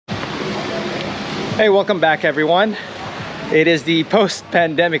Hey, welcome back everyone. It is the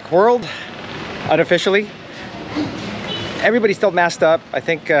post-pandemic world, unofficially. Everybody's still masked up. I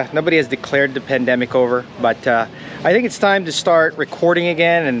think nobody has declared the pandemic over, but I think it's time to start recording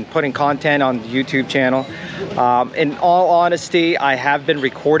again and putting content on the YouTube channel. In all honesty, I have been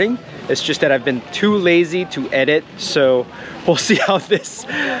recording. It's just that I've been too lazy to edit, so we'll see how this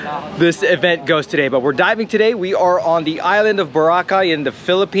event goes today. But we're diving today. We are on the island of Boracay in the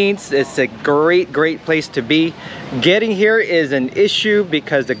Philippines. It's a great place to be. Getting here is an issue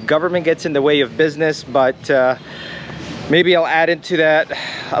because the government gets in the way of business, but maybe I'll add into that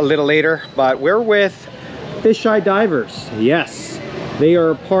a little later. But we're with Fisheye divers. Yes, they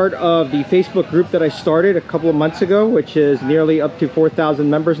are part of the Facebook group that I started a couple of months ago, which is nearly up to 4,000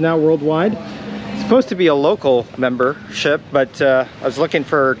 members now worldwide. It's supposed to be a local membership, but I was looking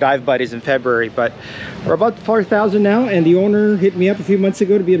for dive buddies in February, but we're about 4,000 now, and the owner hit me up a few months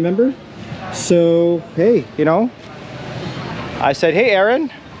ago to be a member. So hey, you know, I said, hey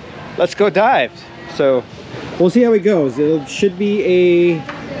Aaron, let's go dive. So we'll see how it goes. There should be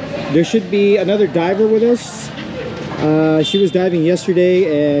another diver with us. She was diving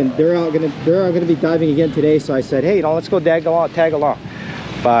yesterday, and they're all gonna be diving again today. So I said, hey, you know, let's go tag along.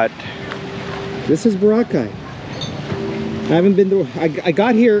 But this is Boracay. I haven't been to. I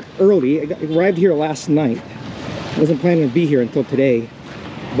got here early. I arrived here last night. I wasn't planning to be here until today,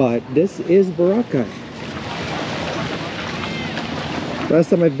 but this is Boracay. Last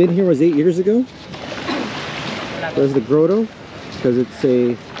time I've been here was 8 years ago. There's the grotto, because it's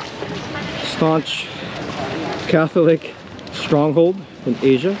a staunch Catholic stronghold in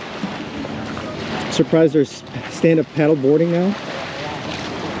Asia. Surprised there's stand-up paddle boarding now.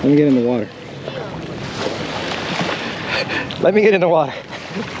 Let me get in the water. Let me get in the water.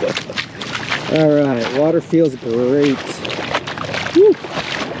 All right, water feels great. Woo.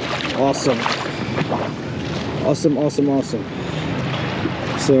 Awesome. Awesome.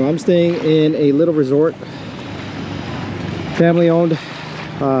 So I'm staying in a little resort, family owned,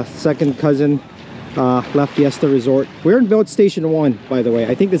 second cousin La Fiesta Resort. We're in Boat Station 1, by the way.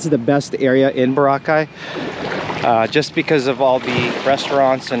 I think this is the best area in Boracay, just because of all the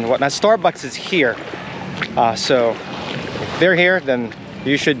restaurants and whatnot. Starbucks is here, so if they're here, then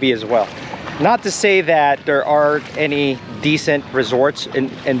you should be as well. Not to say that there aren't any decent resorts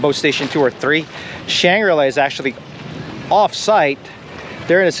in Boat Station 2 or 3. Shangri-La is actually off-site.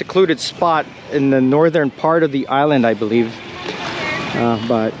 They're in a secluded spot in the northern part of the island, I believe.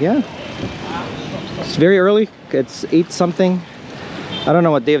 But yeah, it's very early. It's 8 something. I don't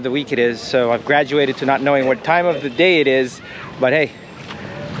know what day of the week it is, so I've graduated to not knowing what time of the day it is. But hey,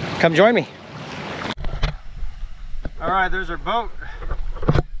 come join me. All right, there's our boat,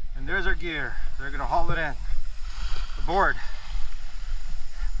 and there's our gear. They're gonna haul it in. Aboard.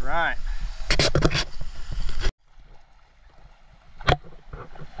 Right.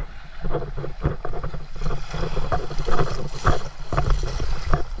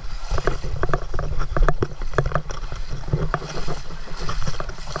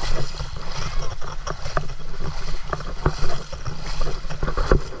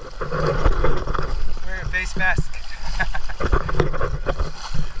 Wearing a face mask.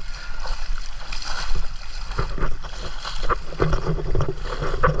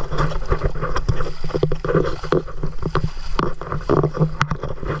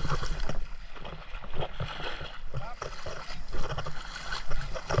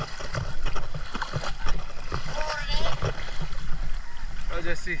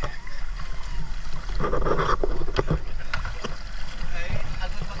 See.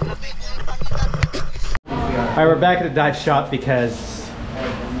 Alright, we're back at the dive shop because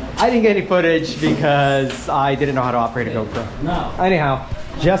I didn't get any footage because I didn't know how to operate a GoPro. No. Anyhow,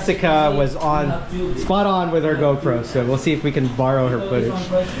 Jessica was spot on with her GoPro, so we'll see if we can borrow her footage.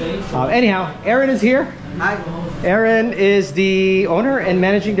 Anyhow, Aaron is here. Hi. Aaron is the owner and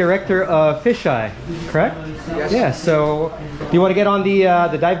managing director of Fisheye, correct? Yes. Yeah, so do you want to get on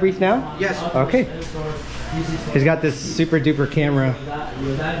the dive brief now? Yes. Okay. He's got this super duper camera.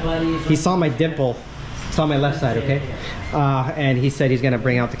 He saw my dimple. Saw my left side, okay? And he said he's gonna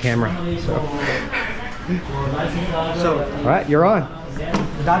bring out the camera. So all right, you're on.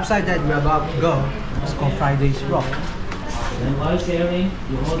 The dive site that we're about to go is called Friday's Rock. Then while sharing,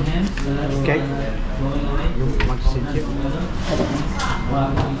 you hold hands. Okay. You want to sit here?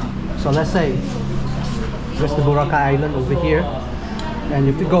 So let's say there's the Boracay Island over here, and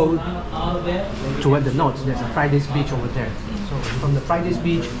if you go toward the north, there's a Friday's Beach over there. So from the Friday's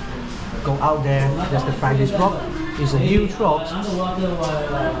Beach, go out there, there's the Friday's Rock, is a huge rock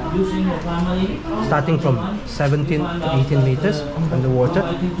starting from 17 to 18 meters underwater.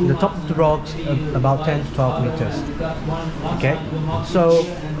 The top of the rocks about 10 to 12 meters. Okay, so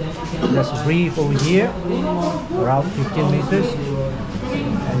there's a reef over here around 15 meters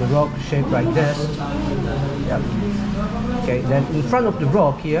and the rock shaped like this. Yeah. Okay, then in front of the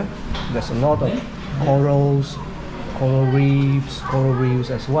rock here there's a lot of corals, coral reefs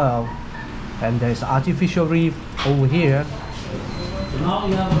as well, and there's artificial reef over here. Now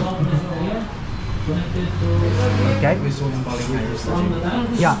you have a lot of here connected to Okay,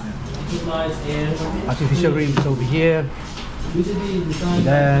 yeah, air. artificial reefs over here,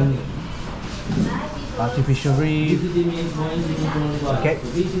 then artificial reef. Okay,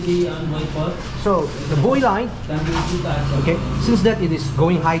 so the buoy line, okay, since that it is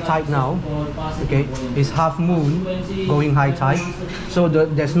going high tide now, okay, it's half moon going high tide, so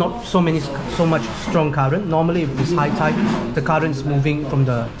there's not so much strong current. Normally if it's high tide, the current is moving from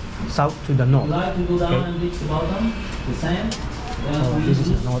the south to the north. Okay, so this is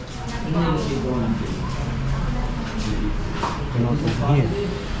the north over here.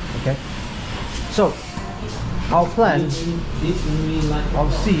 Okay, so our plan,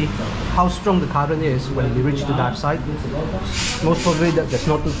 I'll see how strong the current is when we reach the dive site. Most probably there's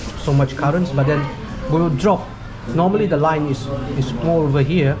not so much currents, but then we will drop. Normally the line is more over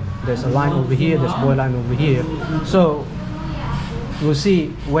here. There's a line over here, there's buoy line over here. So we'll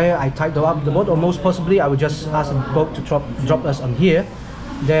see where I tie up the boat, or most possibly I will just ask the boat to drop us on here.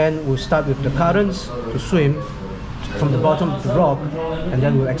 Then we'll start with the currents to swim from the bottom of the rock, and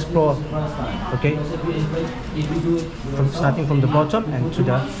then we'll explore, okay, starting from the bottom and to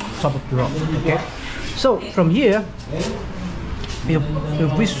the top of the rock. Okay, so from here, if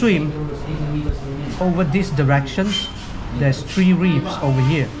we swim over these directions, there's 3 reefs over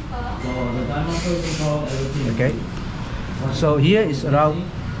here. Okay, so here is around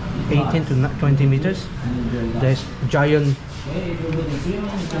 18 to 20 meters. There's giant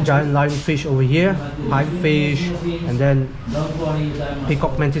lionfish over here, pipefish, and then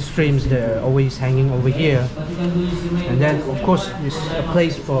peacock mantis shrimps. They're always hanging over here. And then of course it's a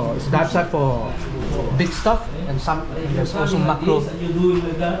place for, it's a dive site for big stuff, and there's also macro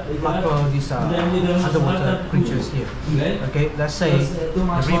these underwater creatures here. Okay, let's say the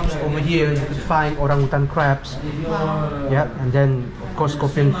reefs over here you could find orangutan crabs, yeah, and then of course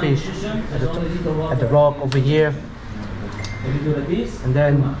scorpion fish at the rock over here. And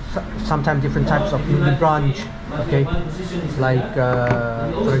then sometimes different types of nudibranch, okay, like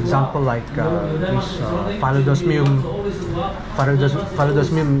for example like this phylodosmium,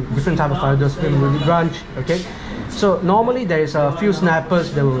 different type of phylodosmium nudibranch. Okay, so normally there is a few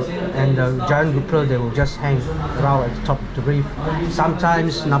snappers and the giant grouper, they will just hang around at the top of the reef.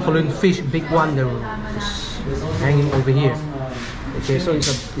 Sometimes Napoleon fish, big one, they will just hanging over here. Okay, so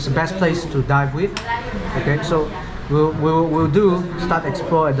it's the best place to dive with. Okay, so we'll start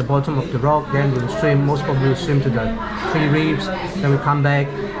explore at the bottom of the rock, then we'll swim, most probably we'll swim to the 3 reefs, then we'll come back,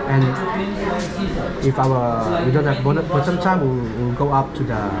 and if we don't have bottom time, we'll go up to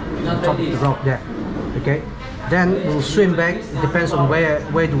the top of the rock there. Okay, then we'll swim back. It depends on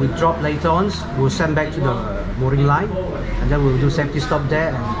where do we drop later on. We'll send back to the mooring line, and then we'll do safety stop there,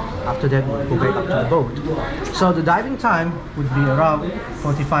 and after that we'll go back up to the boat. So the diving time would be around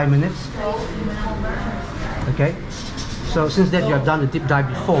 45 minutes. Okay, so since that you have done the deep dive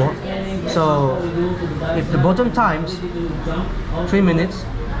before, so if the bottom times 3 minutes,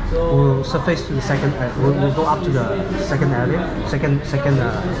 we'll surface to the second, we'll go up to the second area, second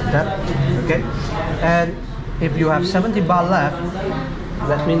depth. Okay, and if you have 70 bar left,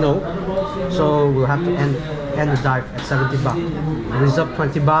 let me know. So we'll have to end the dive at 70 bar. Reserve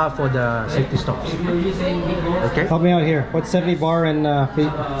 20 bar for the safety stops. Okay. Help me out here. What's 70 bar in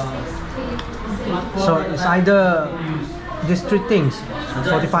feet? So it's either these 3 things,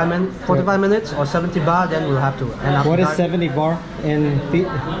 45 minutes or 70 bar. Then we'll have to end up. What is 70 bar in feet?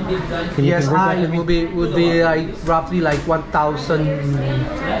 PSI would be like roughly like 1,000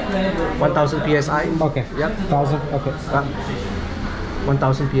 PSI. Okay. Yep. 1,000. Okay.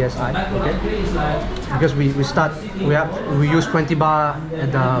 1,000 PSI. Okay. Because we use 20 bar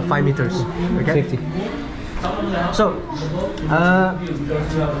at 5 meters. Okay. 50. So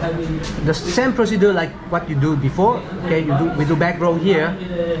the same procedure like what you do before. Okay, we do back row here.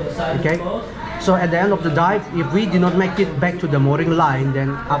 Okay, so at the end of the dive, if we do not make it back to the mooring line, then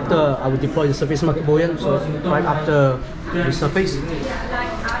after I will deploy the surface market buoyant. So right after the surface,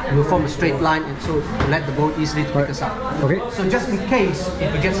 we'll form a straight line, and so let the boat easily pick us up. Okay. So just in case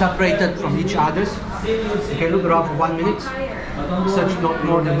if we get separated from each other, you can look around for 1 minute, search not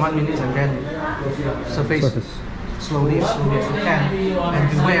more than 1 minute, and then surface slowly as you can, and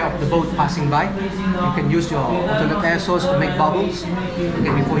beware of the boat passing by. You can use your alternate air source to make bubbles,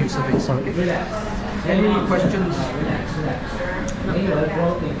 okay, before you surface. Okay. Any questions?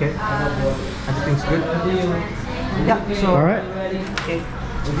 Okay, everything's good. Yeah. So. All right. Okay.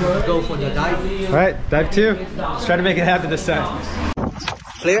 Go for the dive. All right, dive 2. Let's try to make it happen this time.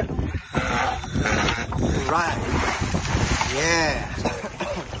 Clear. Right. Yeah.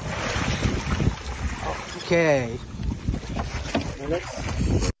 Okay.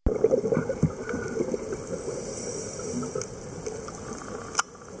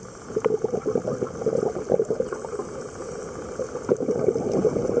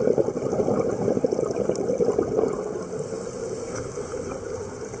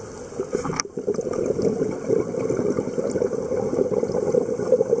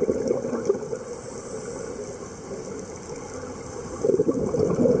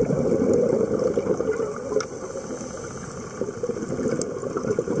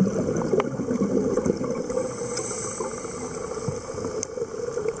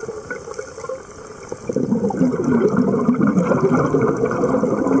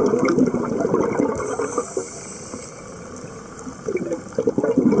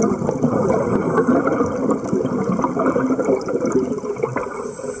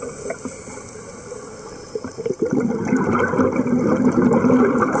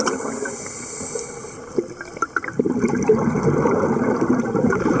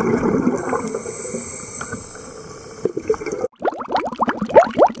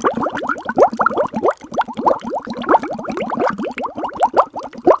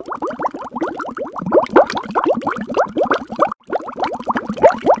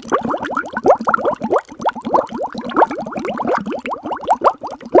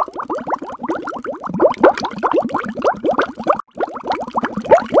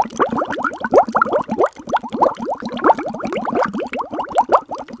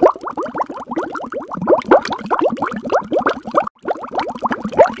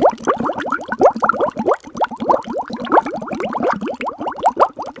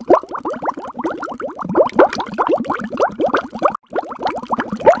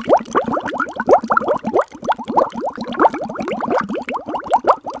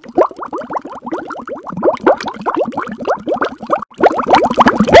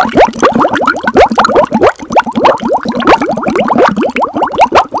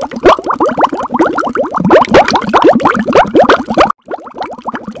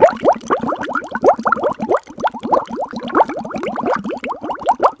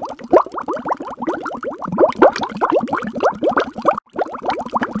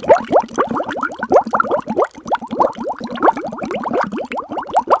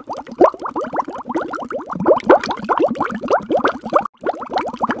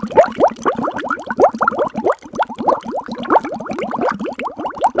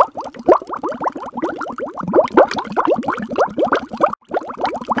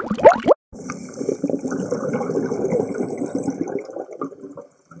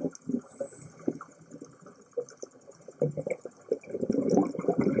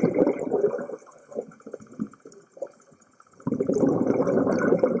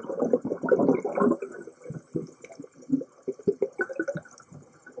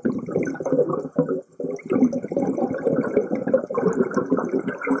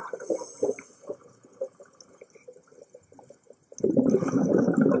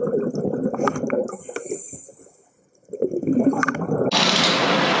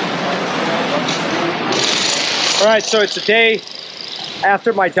 All right, so it's the day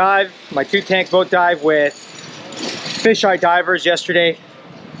after my dive, my 2-tank boat dive with Fisheye divers yesterday,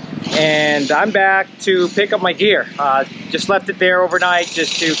 and I'm back to pick up my gear. Just left it there overnight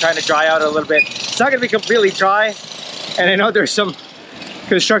just to kind of dry out a little bit. It's not gonna be completely dry, and I know there's some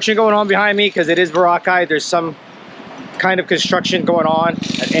construction going on behind me because it is Boracay. There's some kind of construction going on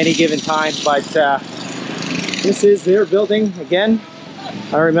at any given time, but this is their building again.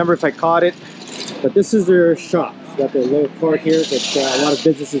 I don't remember if I caught it, but this is their shop. It's got their little cart here that a lot of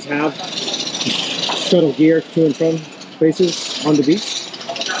businesses have. Shuttle gear to and from places on the beach.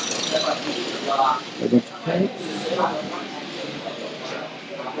 A bunch of tanks.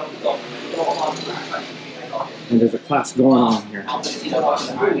 And there's a class going on here.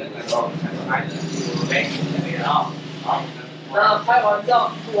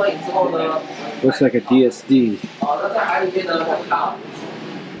 Looks like a DSD.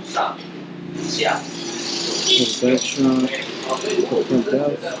 That shot.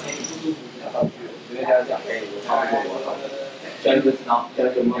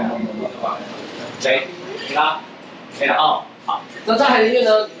 好，那在海里面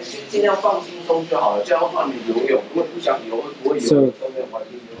呢，尽量放轻松就好了，这样的话你游泳，如果不想游或不会游， So, 都没有关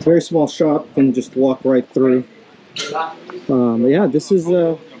系。 very small shop, can just walk right through. Yeah, this is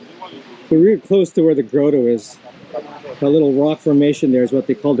we're really close to where the grotto is. A little rock formation there is what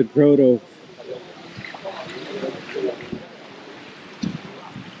they call the grotto.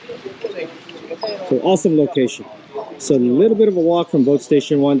 So awesome location. So a little bit of a walk from Boat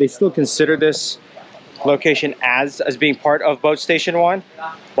Station 1. They still consider this location as being part of Boat Station 1,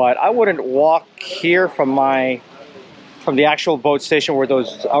 but I wouldn't walk here from the actual boat station where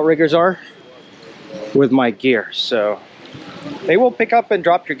those outriggers are with my gear. So they will pick up and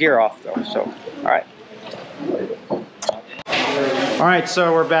drop your gear off though. So all right,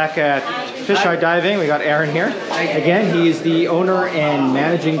 so we're back at Fisheye Diving. We got Aaron here. Again, he's the owner and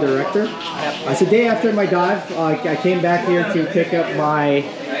managing director. It's the day after my dive. I came back here to pick up my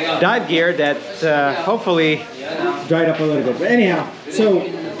dive gear that hopefully dried up a little bit. But anyhow, so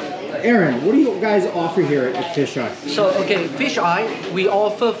Aaron, what do you guys offer here at Fisheye? So, okay, Fisheye, we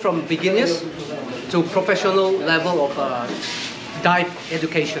offer from beginners to professional level of dive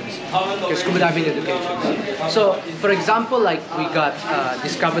educations, scuba diving educations. So, for example, like we got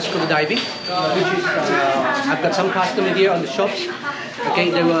Discover Scuba Diving, which is I've got some customers here on the shops.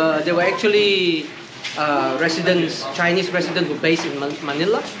 Okay, they were actually residents, Chinese residents who are based in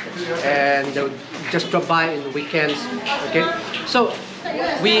Manila, and they would just drop by in the weekends. Okay, so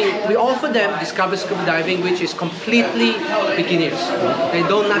we offer them Discover Scuba Diving, which is completely beginners. They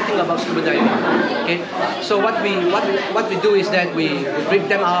know nothing about scuba diving. Okay, so what we do is that we bring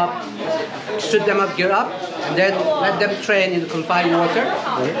them up, suit them up, gear up, and then let them train in the confined water.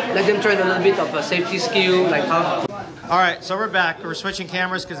 Let them train a little bit of a safety skill, like how. All right, so we're back. We're switching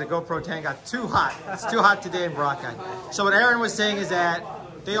cameras because the GoPro 10 got too hot. It's too hot today in Boracay. So what Aaron was saying is that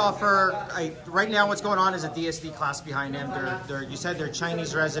they offer, right now what's going on is a DSD class behind them. You said they're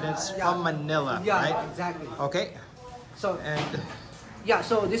Chinese residents from Manila, yeah, right? Exactly. Okay. So, yeah,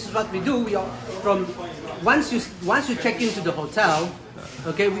 so this is what we do. We from once you check into the hotel,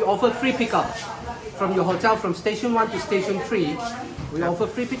 okay, we offer free pickup from your hotel from station 1 to station 3. We offer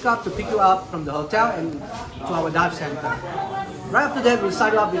free pickup to pick you up from the hotel and to our dive center. Right after that, we'll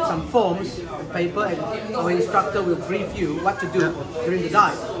sign you up with some forms and paper, and our instructor will brief you what to do during the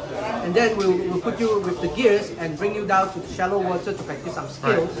dive. And then we'll put you with the gears and bring you down to the shallow water to practice some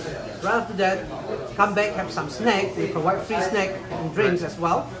skills. Right after that, come back, have some snack. We provide free snack and drinks as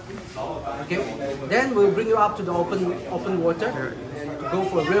well. Okay. Then we'll bring you up to the open water and to go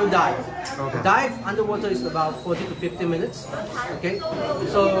for a real dive. Okay. The dive underwater is about 40 to 50 minutes. Okay.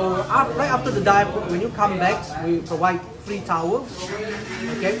 So right after the dive, when you come back, we provide free towels.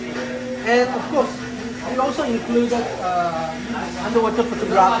 Okay. And of course, we also included underwater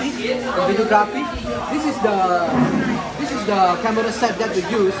photography and videography. This is the camera set that we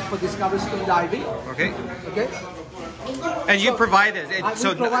use for Discover Scuba Diving. Okay. Okay. And you provide it.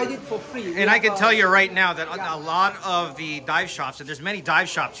 We provide it for free. And I can tell you right now that a lot of the dive shops, and there's many dive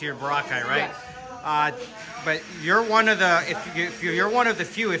shops here in Boracay, right? Yes. But you're one of the, if you're one of the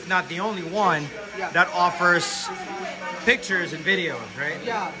few, if not the only one, that offers pictures and videos, right?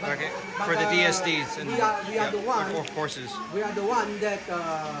 Yeah. But, okay. For the DSDs and we are the one. Or courses. We are the one that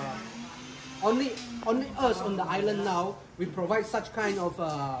only us on the island now. We provide such kind of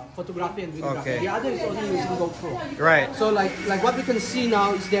photography and videography. Okay. The other is only using GoPro. Right. So like what we can see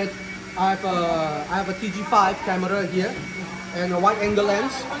now is that I have a TG5 camera here and a wide angle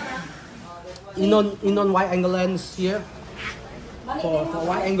lens. Inon wide angle lens here for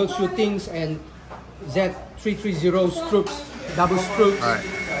wide angle shootings, and Z330 strokes, double strokes,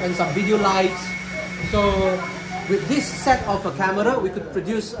 and some video lights. So with this set of a camera, we could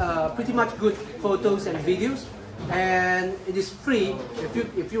produce pretty much good photos and videos, and it is free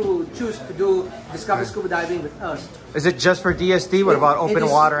if you choose to do Discover Scuba Diving with us. Is it just for DSD? What about open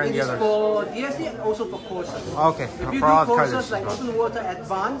water and the others? It is for DSD and also for courses. Okay. If you do courses like open water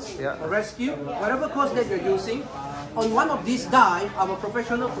advanced or rescue, whatever course that you're using, on one of these dive, our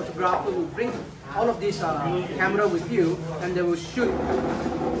professional photographer will bring all of these camera with you, and they will shoot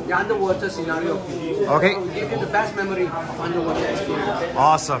the underwater scenario of you. Okay. So give you the best memory of underwater experience.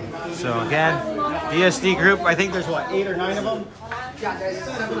 Awesome. So again, DSD group, I think there's what, 8 or 9 of them? Yeah, there's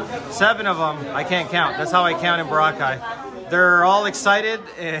 7 of them. 7 of them. I can't count. That's how I count in Boracay. They're all excited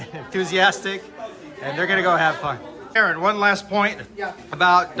and enthusiastic, and they're gonna go have fun. Aaron, one last point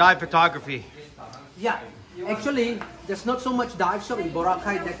about dive photography. Yeah. Actually, there's not so much dive shop in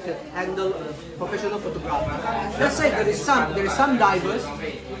Boracay that can handle professional photography. Let's say there is some divers.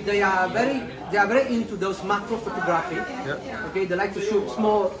 They are very into those macro photography. Okay, they like to shoot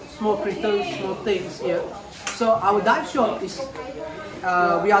small critters, small things here. So our dive shop is,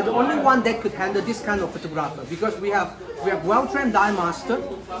 we are the only one that could handle this kind of photographer, because we have well-trained dive master,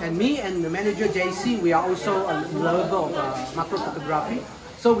 and me and the manager JC, we are also a lover of macro photography.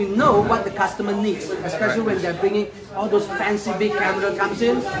 So we know what the customer needs, especially when they're bringing all those fancy big camera comes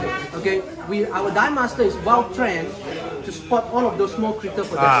in. Okay, our dive master is well-trained to spot all of those small critters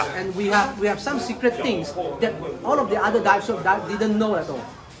for them, and we have some secret things that all of the other dive shops didn't know at all.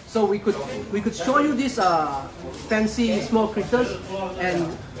 So we could show you these fancy small critters, and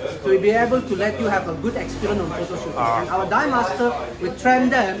to be able to let you have a good experience on photo shooting. And our dive master, we train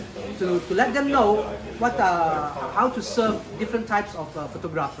them to let them know how to serve different types of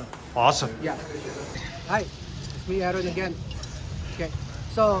photographer. Awesome. Yeah. Hi, it's me, Aaron, again. Okay.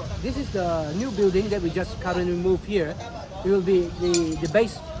 So this is the new building that we just currently moved here. It will be the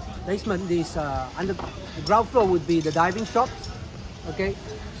basement. This under the ground floor would be the diving shop. Okay.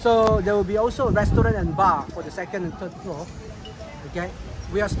 So there will be also a restaurant and bar for the second and third floor. Okay.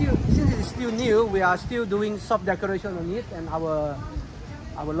 We are still, since it is still new, we are still doing soft decoration on it, and our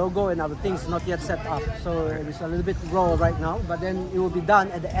logo and our things not yet set up. So it's a little bit raw right now, but then it will be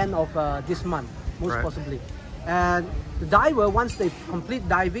done at the end of this month, most possibly. And the diver, once they complete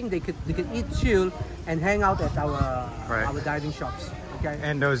diving, they could eat, chill, and hang out at our diving shops. Okay.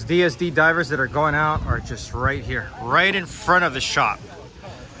 And those DSD divers that are going out are just right here, right in front of the shop.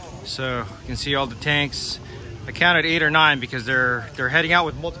 So you can see all the tanks. I counted 8 or 9 because they're heading out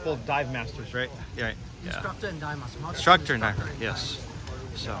with multiple dive masters, right? Yeah. Instructor and dive master. Instructor and diver, yes.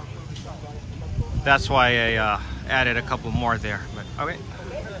 So that's why I added a couple more there. But okay,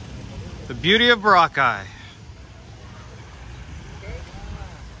 the beauty of Boracay.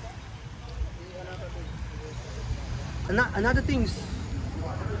 Another things,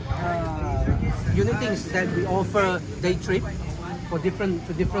 unique things that we offer day trip for different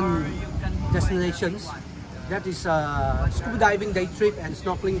destinations. That is scuba diving day trip and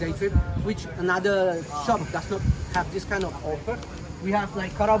snorkeling day trip, which another shop does not have this kind of offer. We have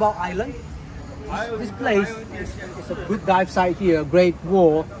like Carabao Island. This place is a good dive site here, great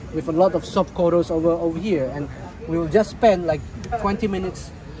wall with a lot of soft corals over here, and we will just spend like 20 minutes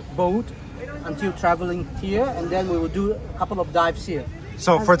boat until traveling here, and then we will do a couple of dives here.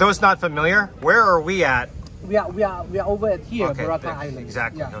 So for those not familiar, where are we at? We are over at here, okay, Boracay Island.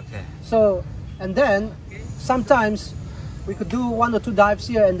 Exactly. Yeah. Okay. So, and then sometimes we could do 1 or 2 dives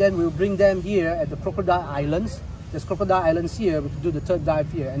here, and then we'll bring them here at the Crocodile Islands. There's Crocodile Islands here. We could do the 3rd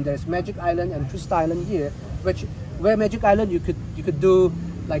dive here, and there's Magic Island and Twist Island here. Where Magic Island you could do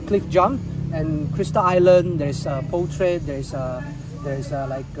like cliff jump, and Crystal Island there's portrait. There's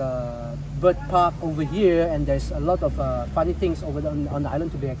like bird park over here, and there's a lot of funny things over on the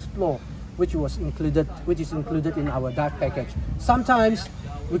island to be explored, which is included in our dive package. Sometimes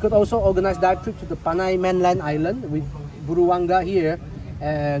we could also organize dive trip to the Panay mainland island with Buruanga here,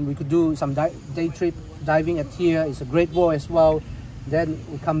 and we could do some day trip diving at here. It's a great wall as well. Then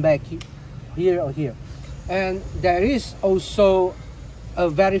we come back here or here. And there is also a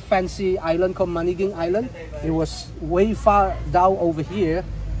very fancy island called Maniging Island. It was way far down over here,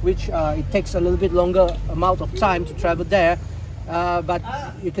 which it takes a little bit longer amount of time to travel there. But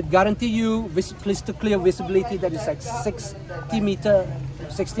you could guarantee you crystal clear visibility that is like 60 meter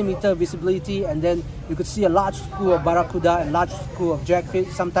visibility, and then you could see a large school of barracuda and large school of jackfish,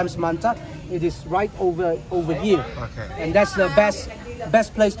 sometimes manta. It is right over here. Okay. And that's the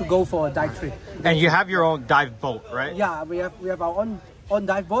best place to go for a dive trip. And you have your own dive boat, right? Yeah, we have our own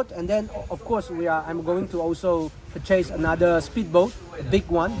dive boat, and then of course I'm going to also purchase another speedboat, a big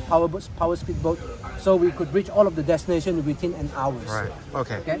one, power speedboat, so we could reach all of the destination within an hour. Right.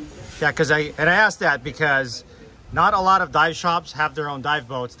 Okay. Yeah, because I asked that because not a lot of dive shops have their own dive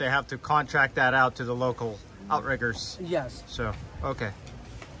boats. They have to contract that out to the local outriggers. Yes. So okay.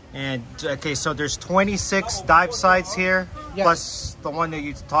 And okay, so there's 26 dive sites here, yes, plus the one that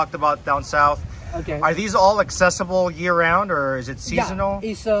you talked about down south. Okay. Are these all accessible year-round, or is it seasonal?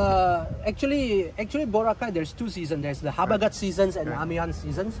 Yeah, it's actually Boracay. There's 2 seasons. There's the Habagat seasons and Amihan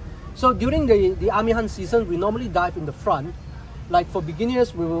seasons. So during the Amihan season, we normally dive in the front. Like for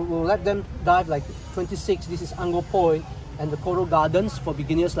beginners, we'll let them dive like 26. This is Angkor Point and the Coral Gardens for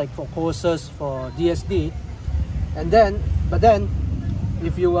beginners, like for courses for DSD. But then,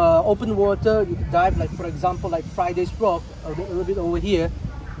 if you open water, you could dive, like for example, like Friday's Rock, a little bit over here.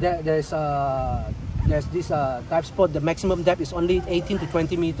 There's this dive spot. The maximum depth is only 18 to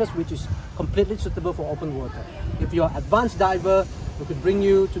 20 meters, which is completely suitable for open water. If you're an advanced diver, we could bring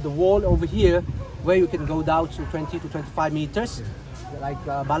you to the wall over here, where you can go down to 20 to 25 meters, like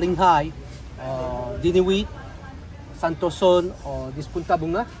Balinghai, Diniwit, Santoson or this Punta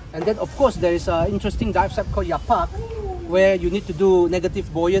Bunga. And then of course there is an interesting dive site called Yapak, where you need to do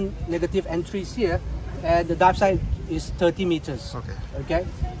negative buoyant, negative entries here, and the dive site is 30 meters. Okay.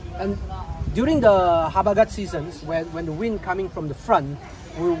 And during the Habagat seasons, when the wind coming from the front,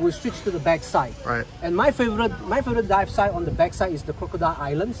 we switch to the back side. Right. And my favorite dive site on the back side is the Crocodile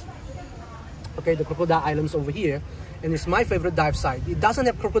Islands. Okay, the Crocodile Islands over here, and it's my favorite dive site. It doesn't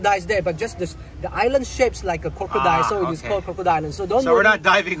have crocodiles there, but just the island shapes like a crocodile, so it is called Crocodile Island. So don't worry. We're not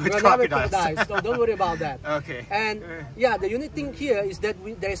diving with crocodiles. So don't worry about that. Okay. And yeah, the unique thing here is that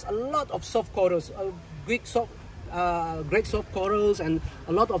there's a lot of soft corals, great soft corals, and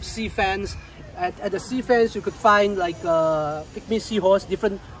a lot of sea fans. At the sea fans, you could find like pygmy seahorse,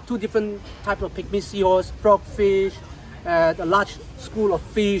 two different types of pygmy seahorse, frogfish, a large school of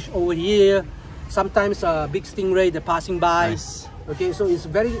fish over here. Sometimes a big stingray they're passing by. Nice. Okay, so it's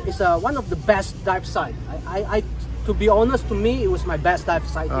one of the best dive site. To be honest, to me, it was my best dive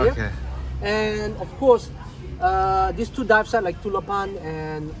site here. And of course, these two dive sites like Tulapan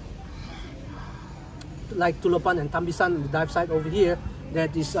and Tambisan, the dive site over here,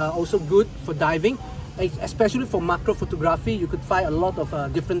 that is also good for diving, especially for macro photography. You could find a lot of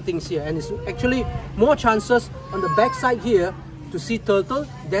different things here, and it's actually more chances on the back side here to see turtle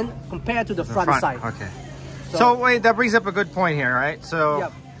than compared to the front side. Okay. So wait, that brings up a good point here, right? So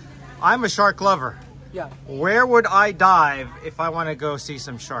I'm a shark lover. Yeah. Where would I dive if I want to go see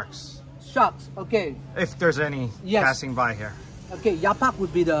some sharks? Sharks, okay. If there's any passing by here. Okay, Yapak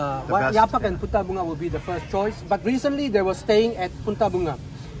would be Yapak and Punta Bunga would be the first choice. But recently they were staying at Punta Bunga.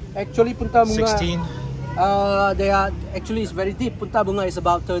 Actually, Punta Bunga 16. It's very deep. Punta Bunga is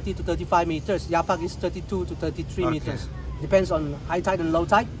about 30 to 35 meters. Yapak is 32 to 33 meters. Depends on high tide and low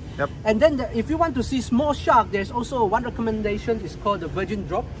tide. Yep. And then if you want to see small shark, there's also one recommendation. It's called the Virgin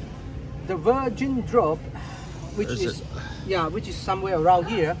Drop. The Virgin Drop, which is somewhere around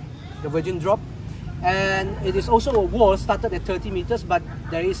here. The Virgin Drop. And it is also a wall started at 30 meters, but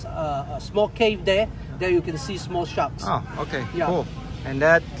there is a small cave there. There you can see small sharks. Oh, okay, cool. And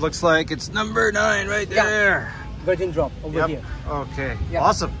that looks like it's number 9 right there. Virgin Drop over here. Okay,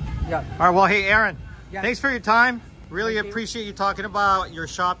 awesome. Yeah. All right, well, hey, Aaron, thanks for your time. Really appreciate you talking about your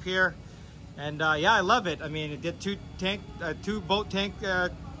shop here. And yeah, I love it. I mean, I did 2 boat tank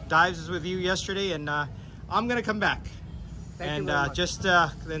dives with you yesterday, and I'm gonna come back. Thank you very much.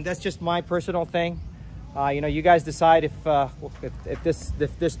 And that's just my personal thing. You know, you guys decide if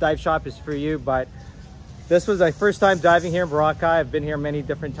this dive shop is for you, but this was my first time diving here in Boracay. I've been here many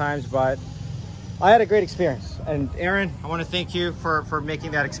different times, but I had a great experience. And Aaron, I want to thank you for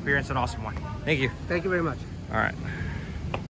making that experience an awesome one. Thank you. Thank you very much. All right.